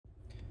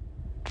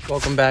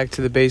Welcome back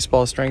to the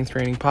Baseball Strength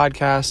Training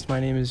Podcast. My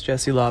name is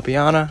Jesse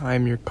LaPiana.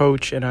 I'm your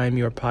coach and I'm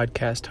your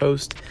podcast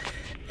host.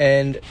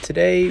 And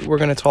today we're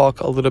going to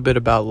talk a little bit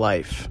about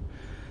life.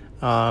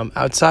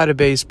 Outside of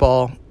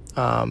baseball,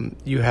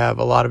 you have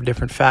a lot of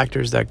different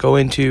factors that go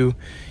into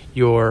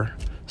your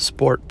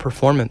sport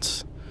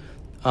performance.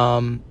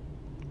 One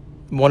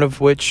of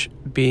which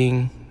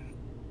being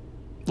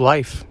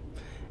life.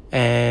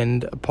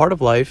 And a part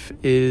of life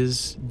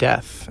is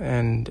death,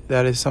 and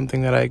that is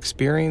something that I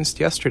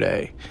experienced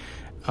yesterday.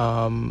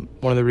 One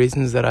of the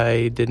reasons that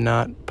I did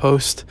not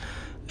post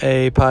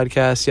a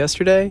podcast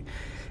yesterday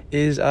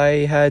is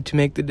I had to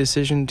make the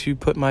decision to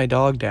put my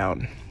dog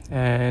down.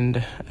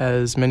 And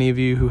as many of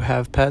you who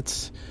have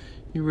pets,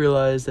 you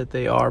realize that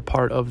they are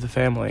part of the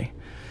family.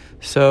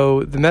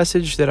 So the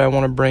message that I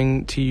want to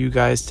bring to you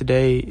guys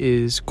today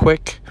is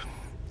quick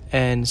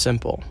and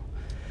simple.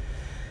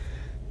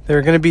 There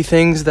are going to be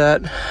things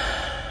that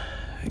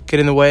get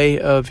in the way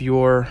of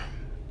your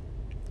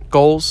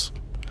goals,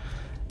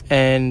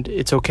 and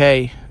it's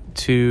okay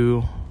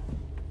to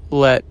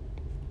let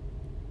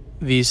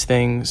these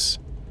things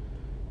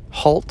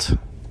halt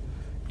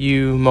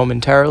you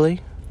momentarily.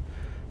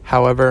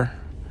 However,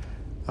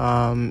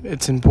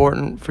 it's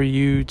important for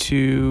you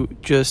to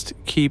just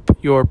keep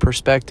your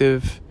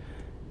perspective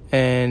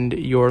and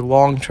your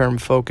long-term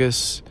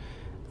focus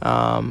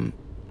on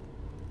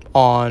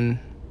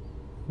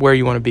where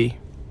you want to be.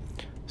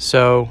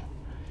 So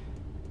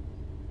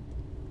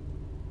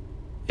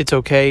it's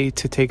okay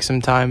to take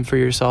some time for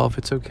yourself.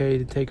 It's okay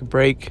to take a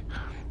break,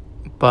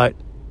 but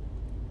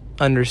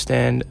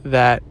understand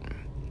that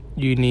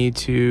you need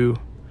to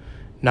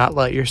not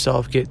let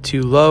yourself get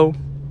too low.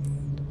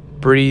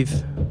 Breathe,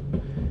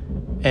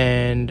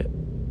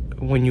 and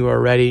when you are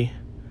ready,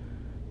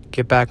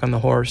 get back on the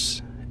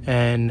horse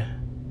and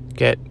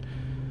get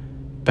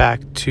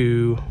back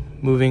to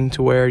moving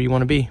to where you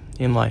want to be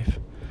in life.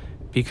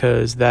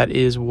 Because that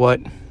is what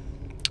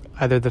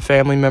either the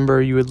family member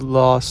you had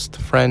lost,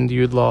 friend you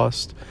had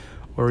lost,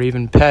 or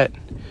even pet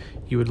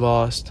you had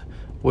lost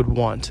would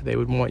want. They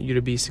would want you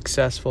to be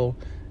successful,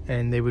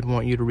 and they would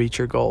want you to reach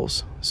your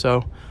goals.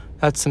 So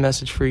that's the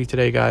message for you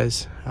today,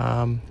 guys.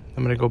 I'm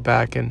going to go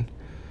back and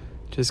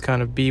just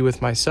kind of be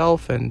with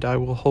myself, and I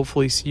will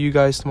hopefully see you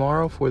guys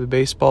tomorrow for the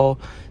Baseball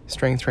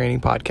Strength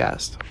Training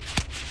Podcast.